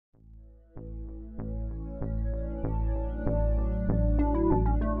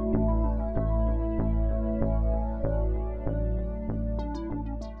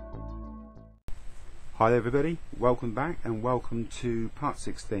Hi everybody, welcome back and welcome to part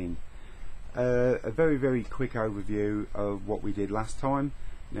 16. A very quick overview of what we did last time.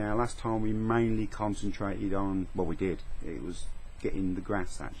 Now last time we mainly concentrated on, well we did, it was getting the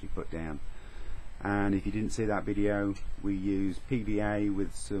grass actually put down. And if you didn't see that video, we used PVA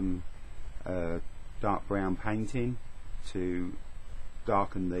with some dark brown painting to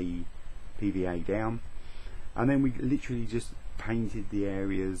darken the PVA down. And then we literally just painted the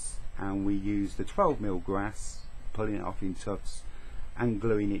areas, and we used the 12mm grass, pulling it off in tufts and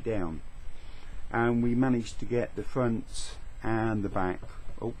gluing it down, and we managed to get the front and the back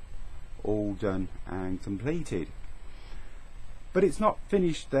all done and completed. But it's not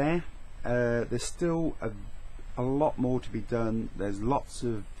finished there. There's still a lot more to be done. There's lots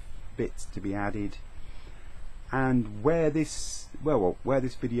of bits to be added, and where this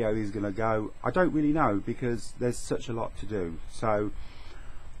video is going to go, I don't really know, because there's such a lot to do. So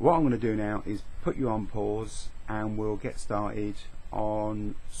what I'm going to do now is put you on pause and we'll get started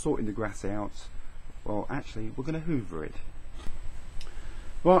on sorting the grass out. Well, actually we're going to hoover it.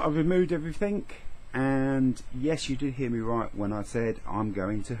 Well, I've removed everything, and yes, you did hear me right when I said I'm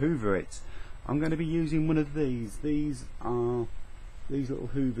going to hoover it. I'm going to be using one of these. These are these little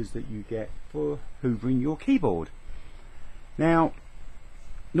hoovers that you get for hoovering your keyboard. Now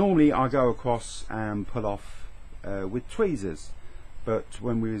normally I go across and pull off with tweezers, but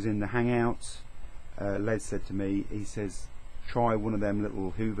when we was in the hangout, Les said to me, he says try one of them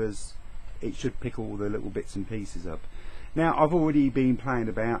little hoovers, it should pick all the little bits and pieces up. Now I've already been playing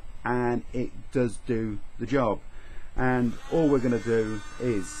about and it does do the job, and all we're going to do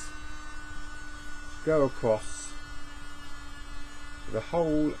is go across the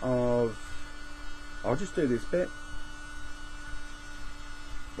whole of, I'll just do this bit,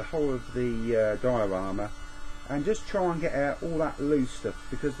 the whole of the diorama, and just try and get out all that loose stuff,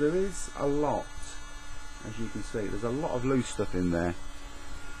 because there is a lot, as you can see, there's a lot of loose stuff in there,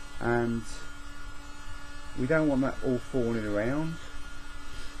 and we don't want that all falling around.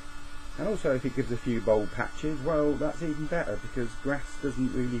 And also if it gives a few bold patches, well, that's even better, because grass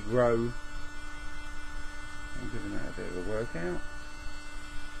doesn't really grow. I'm giving that a bit of a workout.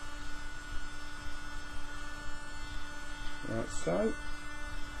 Like so.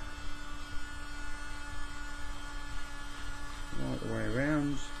 Right the way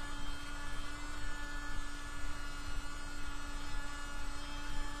around.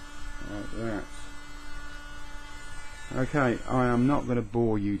 Like that. Okay, I am not going to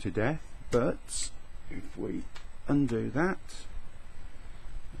bore you to death, but if we undo that,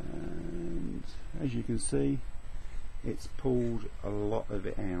 and as you can see, it's pulled a lot of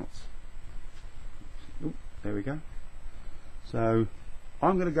it out. Ooh, there we go. So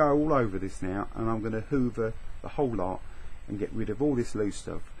I'm going to go all over this now, and I'm going to hoover the whole lot and get rid of all this loose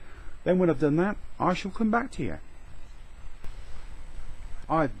stuff. Then when I've done that, I shall come back to you.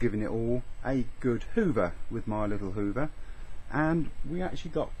 I've given it all a good hoover with my little hoover, and we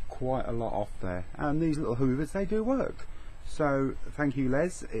actually got quite a lot off there, and these little hoovers, they do work. So thank you,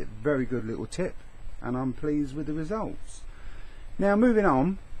 Les, it's a very good little tip, and I'm pleased with the results. Now moving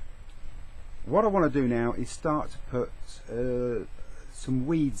on, what I want to do now is start to put some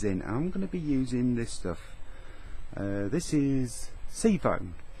weeds in, and I'm going to be using this stuff. This is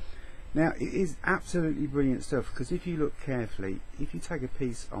Seafoam. Now it is absolutely brilliant stuff, because if you look carefully, if you take a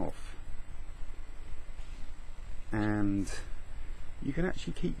piece off, and you can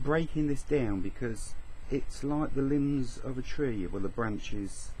actually keep breaking this down, because it's like the limbs of a tree, or the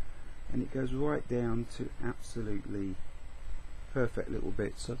branches, and it goes right down to absolutely perfect little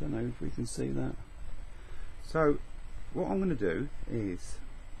bits. I don't know if we can see that. So what I'm going to do is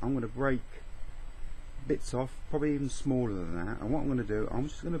I'm going to break bits off, probably even smaller than that, and what I'm going to do, I'm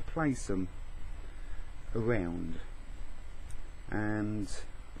just going to place them around, and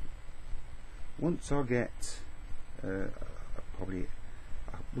once I get probably,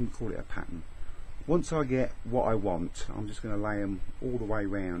 I wouldn't call it a pattern, once I get what I want, I'm just going to lay them all the way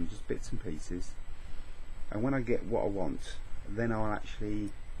around, just bits and pieces, and when I get what I want, then I'll actually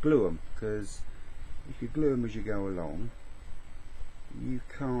glue them, because if you glue them as you go along, you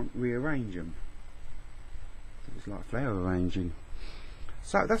can't rearrange them. It's like flower arranging.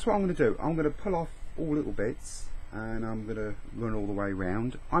 So that's what I'm going to do. I'm going to pull off all little bits, and I'm going to run all the way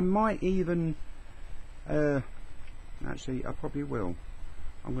around. I might even actually I probably will.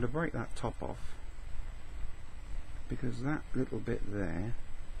 I'm going to break that top off, because that little bit there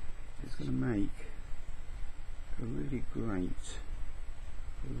is going to make a really great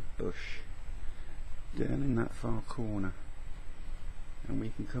little bush down in that far corner, and we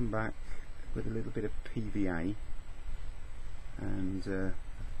can come back with a little bit of PVA and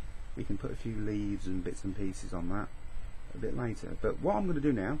we can put a few leaves and bits and pieces on that a bit later. But what I'm going to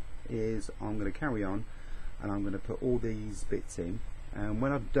do now is I'm going to carry on, and I'm going to put all these bits in, and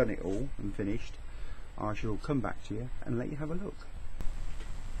when I've done it all and finished, I shall come back to you and let you have a look.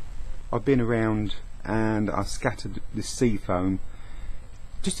 I've been around and I've scattered this sea foam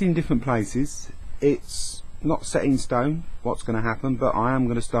just in different places. It's not set in stone what's going to happen, but I am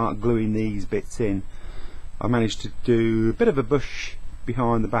going to start gluing these bits in. I managed to do a bit of a bush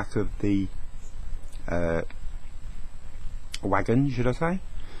behind the back of the wagon, should I say,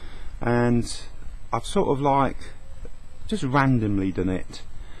 and I've sort of like just randomly done it,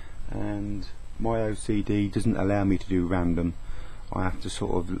 and my OCD doesn't allow me to do random. I have to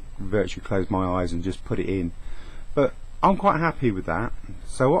sort of virtually close my eyes and just put it in, but I'm quite happy with that.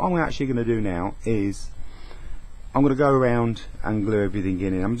 So what I'm actually going to do now is I'm going to go around and glue everything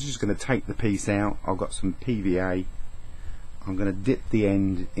in, and I'm just going to take the piece out. I've got some PVA. I'm going to dip the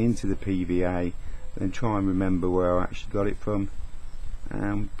end into the PVA, then try and remember where I actually got it from,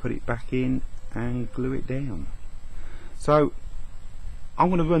 and put it back in and glue it down. So I'm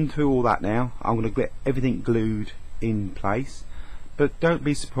going to run through all that now. I'm going to get everything glued in place, but don't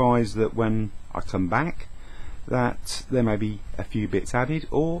be surprised that when I come back that there may be a few bits added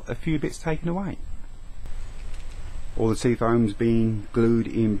or a few bits taken away. All the sea foam's been glued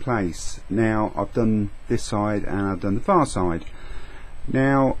in place. Now I've done this side and I've done the far side.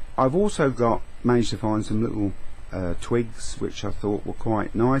 Now I've also managed to find some little twigs which I thought were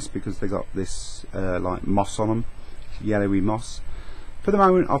quite nice, because they got this like moss on them, yellowy moss. For the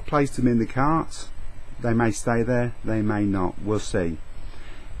moment I've placed them in the cart. They may stay there, they may not, we'll see.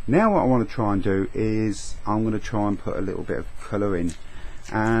 Now what I want to try and do is I'm going to try and put a little bit of colour in,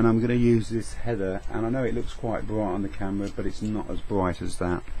 and I'm going to use this heather, and I know it looks quite bright on the camera, but it's not as bright as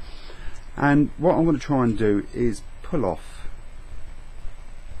that. And what I'm going to try and do is pull off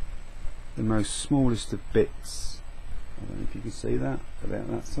the most smallest of bits. I don't know if you can see that, about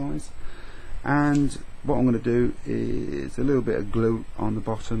that size. And what I'm going to do is a little bit of glue on the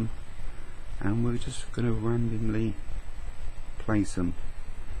bottom, and we're just going to randomly place them.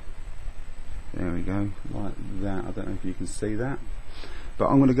 There we go, like that. I don't know if you can see that, but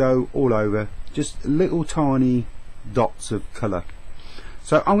I'm going to go all over, just little tiny dots of colour.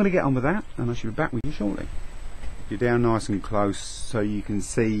 So I'm going to get on with that, and I shall be back with you shortly. You're down nice and close so you can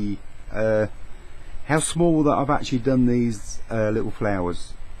see how small that I've actually done these little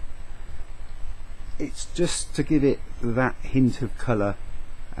flowers. It's just to give it that hint of colour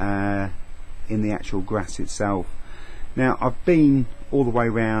in the actual grass itself. Now I've been all the way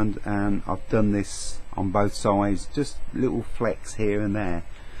round and I've done this on both sides, just little flecks here and there,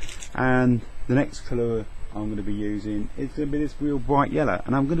 and the next colour I'm going to be using is going to be this real bright yellow,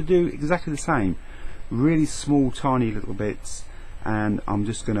 and I'm going to do exactly the same, really small tiny little bits, and I'm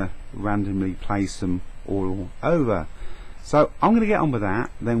just going to randomly place them all over. So I'm going to get on with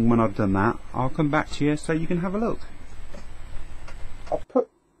that. Then when I've done that, I'll come back to you so you can have a look. I've put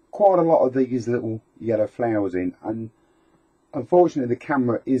quite a lot of these little yellow flowers in, and unfortunately the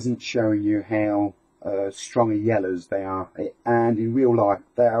camera isn't showing you how strong yellows they are, and in real life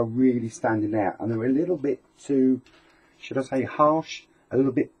they are really standing out, and they're a little bit too, should I say, harsh, a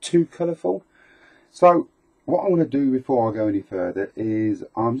little bit too colourful. So what I'm going to do before I go any further is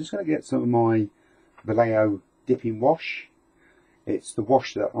I'm just going to get some of my Vallejo dipping wash. It's the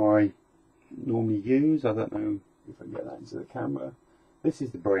wash that I normally use. I don't know if I can get that into the camera. This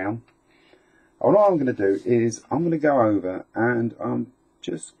is the brown. And what I'm going to do is I'm going to go over and I'm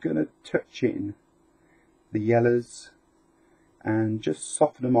just going to touch in the yellows and just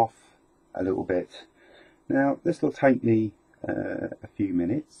soften them off a little bit. Now this will take me a few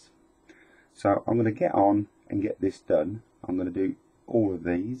minutes, so I'm going to get on and get this done. I'm going to do all of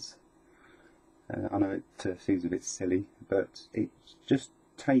these. I know it seems a bit silly, but it just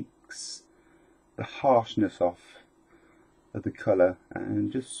takes the harshness off of the colour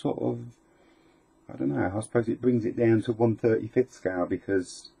and just sort of, I don't know, I suppose it brings it down to 1/35 scale,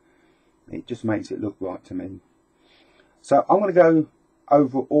 because it just makes it look right to me. So I'm going to go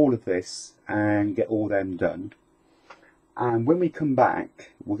over all of this and get all them done, and when we come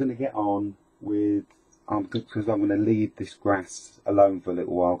back we're going to get on with, because I'm going to leave this grass alone for a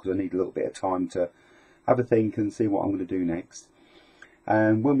little while, because I need a little bit of time to have a think and see what I'm going to do next.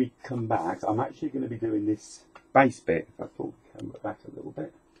 And when we come back I'm actually going to be doing this base bit. If I pull the camera back a little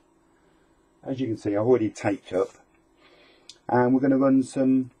bit, as you can see I've already taped up, and we're going to run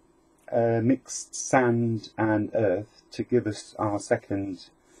some mixed sand and earth to give us our second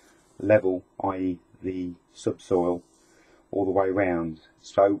level, i.e. the subsoil all the way round.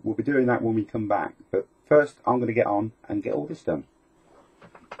 So we'll be doing that when we come back, but first I'm going to get on and get all this done.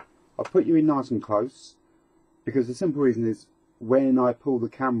 I've put you in nice and close because the simple reason is when I pull the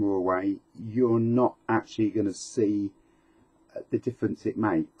camera away, you're not actually going to see the difference it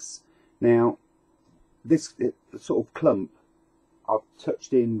makes. Now, this sort of clump I've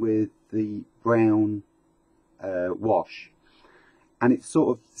touched in with the brown wash, and it's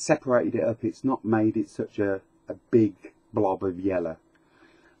sort of separated it up. It's not made it such a big blob of yellow.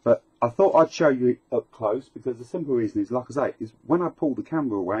 But I thought I'd show you it up close because the simple reason is, like I say, is when I pull the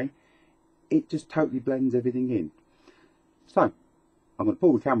camera away, it just totally blends everything in. So, I'm going to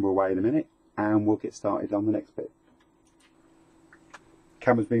pull the camera away in a minute and we'll get started on the next bit.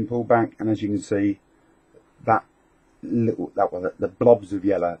 Camera's been pulled back, and as you can see, the blobs of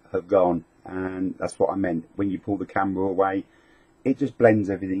yellow have gone, and that's what I meant. When you pull the camera away, it just blends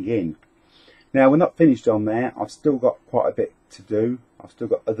everything in. Now, we're not finished on there. I've still got quite a bit to do. I've still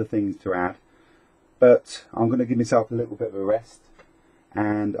got other things to add, but I'm going to give myself a little bit of a rest,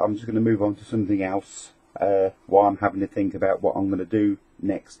 and I'm just going to move on to something else while I'm having to think about what I'm going to do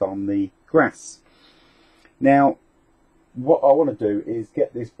next on the grass. Now, what I want to do is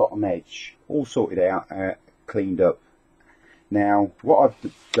get this bottom edge all sorted out, cleaned up. Now, what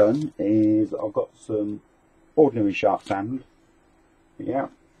I've done is I've got some ordinary sharp sand, yeah,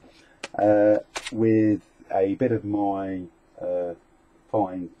 with a bit of my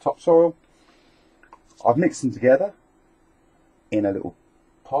fine topsoil. I've mixed them together in a little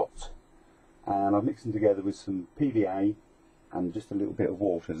pot, and I've mixed them together with some PVA and just a little bit of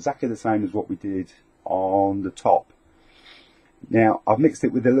water, exactly the same as what we did on the top. Now, I've mixed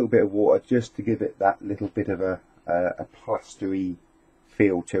it with a little bit of water just to give it that little bit of a plastery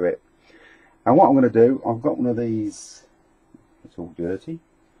feel to it. And what I'm going to do, I've got one of these, it's all dirty,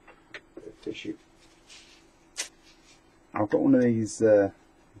 bit of tissue. I've got one of these, it's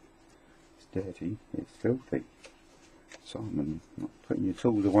dirty, it's filthy. Simon, not putting your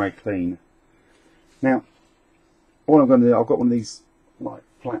tools away clean. Now, what I'm going to do, I've got one of these like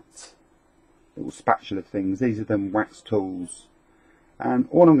flat little spatula things. These are them wax tools, and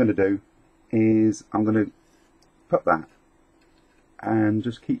all I'm going to do is I'm going to put that and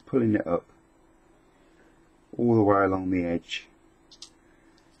just keep pulling it up all the way along the edge,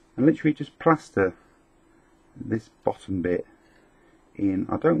 and literally just plaster this bottom bit in.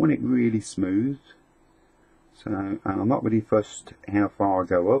 I don't want it really smooth, so I'm not really fussed how far I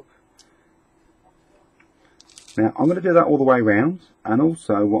go up. Now, I'm going to do that all the way around, and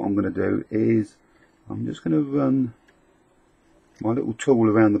also what I'm going to do is I'm just going to run my little tool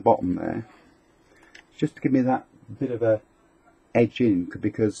around the bottom there, just to give me that bit of a edge in,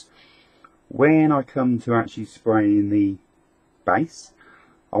 because when I come to actually spraying the base,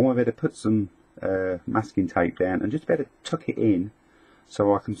 I want to be able to put some masking tape down and just be able to tuck it in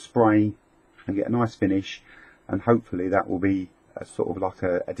so I can spray and get a nice finish, and hopefully that will be a sort of like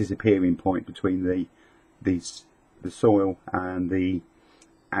a disappearing point between the soil and the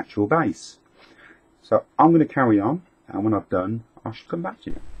actual base. So I'm going to carry on, and when I've done, I shall come back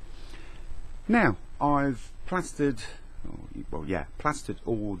to you. Now, I've plastered, well, yeah, plastered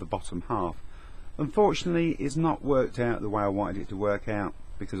all the bottom half. Unfortunately, it's not worked out the way I wanted it to work out,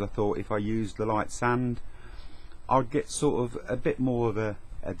 because I thought if I used the light sand, I'd get sort of a bit more of a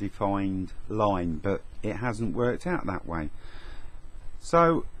defined line, but it hasn't worked out that way.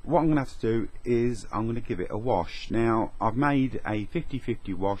 So what I'm going to have to do is I'm going to give it a wash. Now, I've made a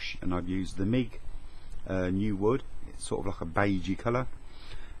 50-50 wash, and I've used the MIG New Wood. It's sort of like a beigey colour,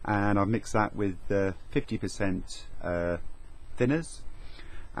 and I've mixed that with 50% thinners,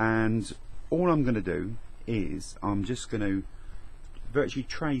 and all I'm going to do is I'm just going to virtually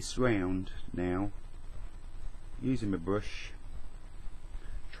trace round now using my brush,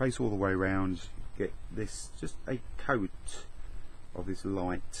 trace all the way around, get this, just a coat of this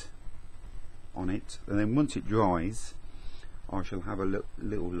light on it, and then once it dries I shall have a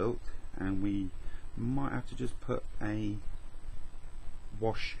little look, and we might have to just put a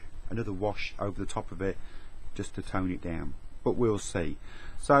wash, another wash over the top of it just to tone it down, but we'll see.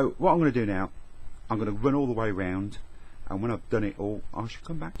 So what I'm going to do now, I'm going to run all the way around, and when I've done it all I shall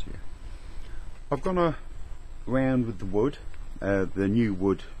come back to you. I've gone around with the wood, the new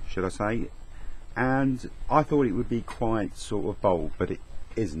wood should I say, and I thought it would be quite sort of bold, but it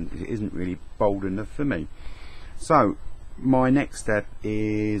isn't really bold enough for me. So my next step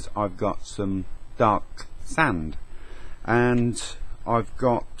is I've got some dark sand, and I've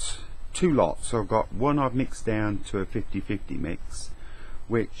got two lots. I've got one I've mixed down to a 50-50 mix,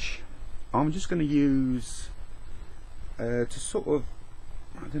 which I'm just going to use to sort of,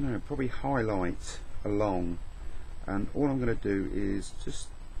 I don't know, probably highlight along, and all I'm going to do is just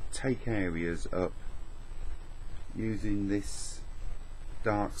take areas up using this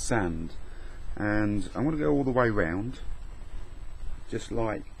dark sand, and I'm going to go all the way round, just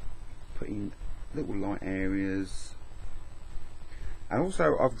like putting little light areas. And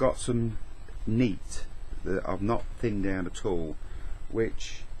also I've got some neat that I've not thinned down at all,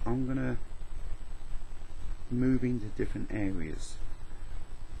 which I'm going to move into different areas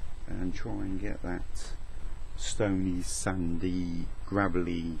and try and get that stony, sandy,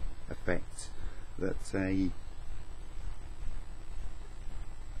 gravelly effect that's of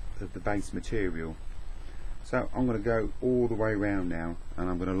the base material. So I'm going to go all the way around now, and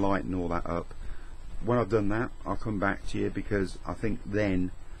I'm going to lighten all that up. When I've done that, I'll come back to you, because I think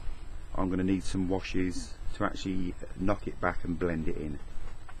then I'm going to need some washes to actually knock it back and blend it in.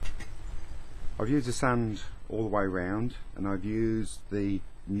 I've used the sand all the way around, and I've used the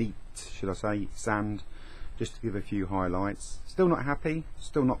neat, should I say, sand, just to give a few highlights. Still not happy,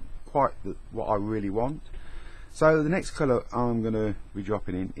 still not quite what I really want. So the next colour I'm going to be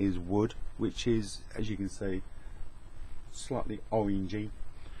dropping in is wood, which is, as you can see, slightly orangey.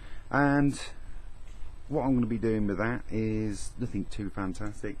 And what I'm going to be doing with that is nothing too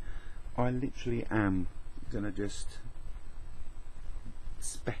fantastic. I literally am going to just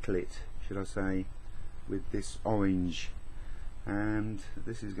speckle it, should I say, with this orange, and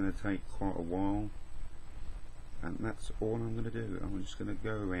this is going to take quite a while, and that's all I'm going to do. I'm just going to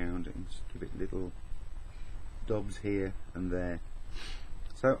go around and just give it little dobs here and there.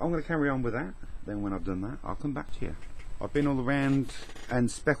 So I'm going to carry on with that. Then when I've done that, I'll come back to you. I've been all around and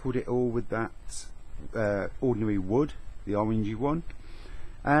speckled it all with that ordinary wood, the orangey one,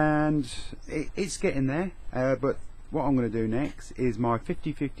 and it's getting there, but what I'm going to do next is my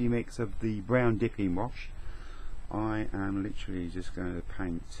 50-50 mix of the brown dipping wash. I am literally just going to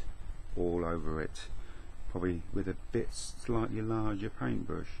paint all over it, probably with a bit slightly larger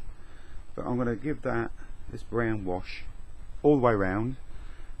paintbrush, but I'm going to give this brown wash all the way around,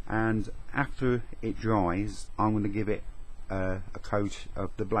 and after it dries I'm going to give it a coat of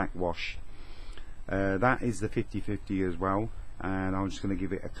the black wash. That is the 50-50 as well, and I'm just going to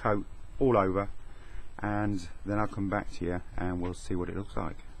give it a coat all over, and then I'll come back to you and we'll see what it looks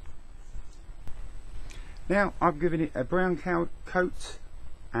like. Now I've given it a brown coat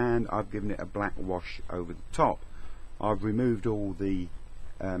and I've given it a black wash over the top. I've removed all the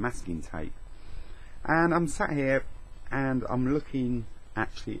masking tape, and I'm sat here and I'm looking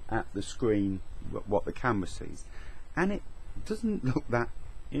actually at the screen, what the camera sees, and it doesn't look that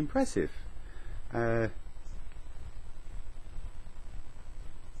impressive. The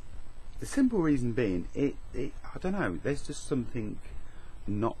simple reason being, I don't know, there's just something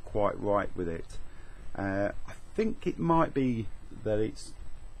not quite right with it. I think it might be that it's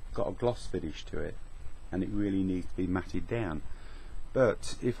got a gloss finish to it and it really needs to be matted down.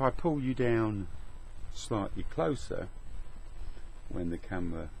 But if I pull you down slightly closer, when the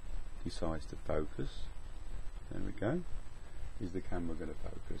camera decides to focus, there we go. Is the camera going to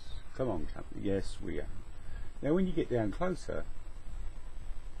focus? Come on, camera. Yes, we are. Now when you get down closer,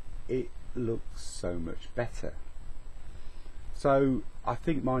 it looks so much better. So I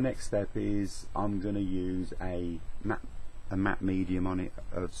think my next step is I'm going to use a matte medium on it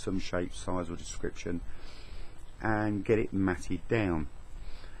of some shape, size or description, and get it matted down.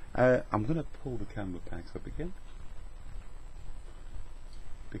 I'm going to pull the camera back up again,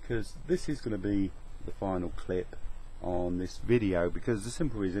 because this is going to be the final clip on this video, because the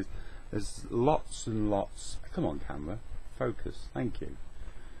simple reason is there's lots and lots, come on camera, focus, thank you.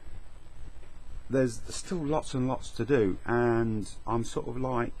 There's still lots and lots to do, and I'm sort of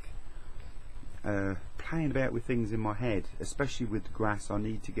like playing about with things in my head, especially with the grass. I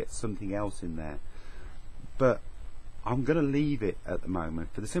need to get something else in there, but I'm going to leave it at the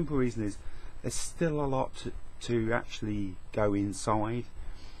moment for the simple reason is there's still a lot to actually go inside,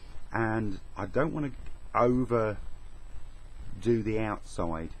 and I don't want to overdo the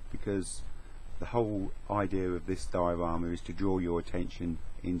outside, because the whole idea of this diorama is to draw your attention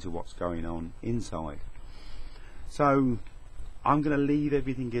into what's going on inside. So I'm going to leave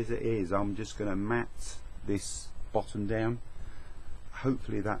everything as it is. I'm just going to matte this bottom down.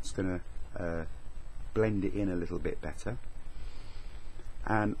 Hopefully that's going to blend it in a little bit better,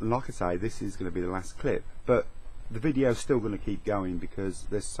 and like I say, this is going to be the last clip, but the video is still going to keep going because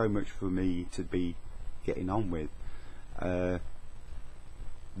there's so much for me to be getting on with.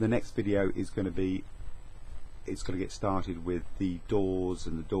 The next video is going to be, it's going to get started with the doors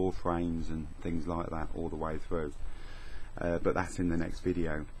and the door frames and things like that all the way through, but that's in the next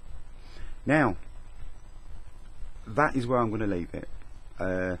video. Now that is where I'm going to leave it.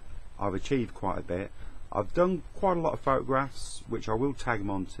 I've achieved quite a bit. I've done quite a lot of photographs which I will tag them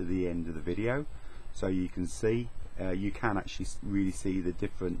on to the end of the video so you can see you can actually really see the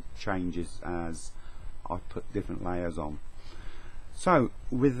different changes as I put different layers on. So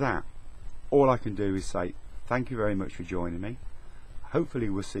with that, all I can do is say thank you very much for joining me. Hopefully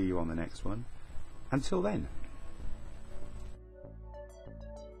we'll see you on the next one. Until then.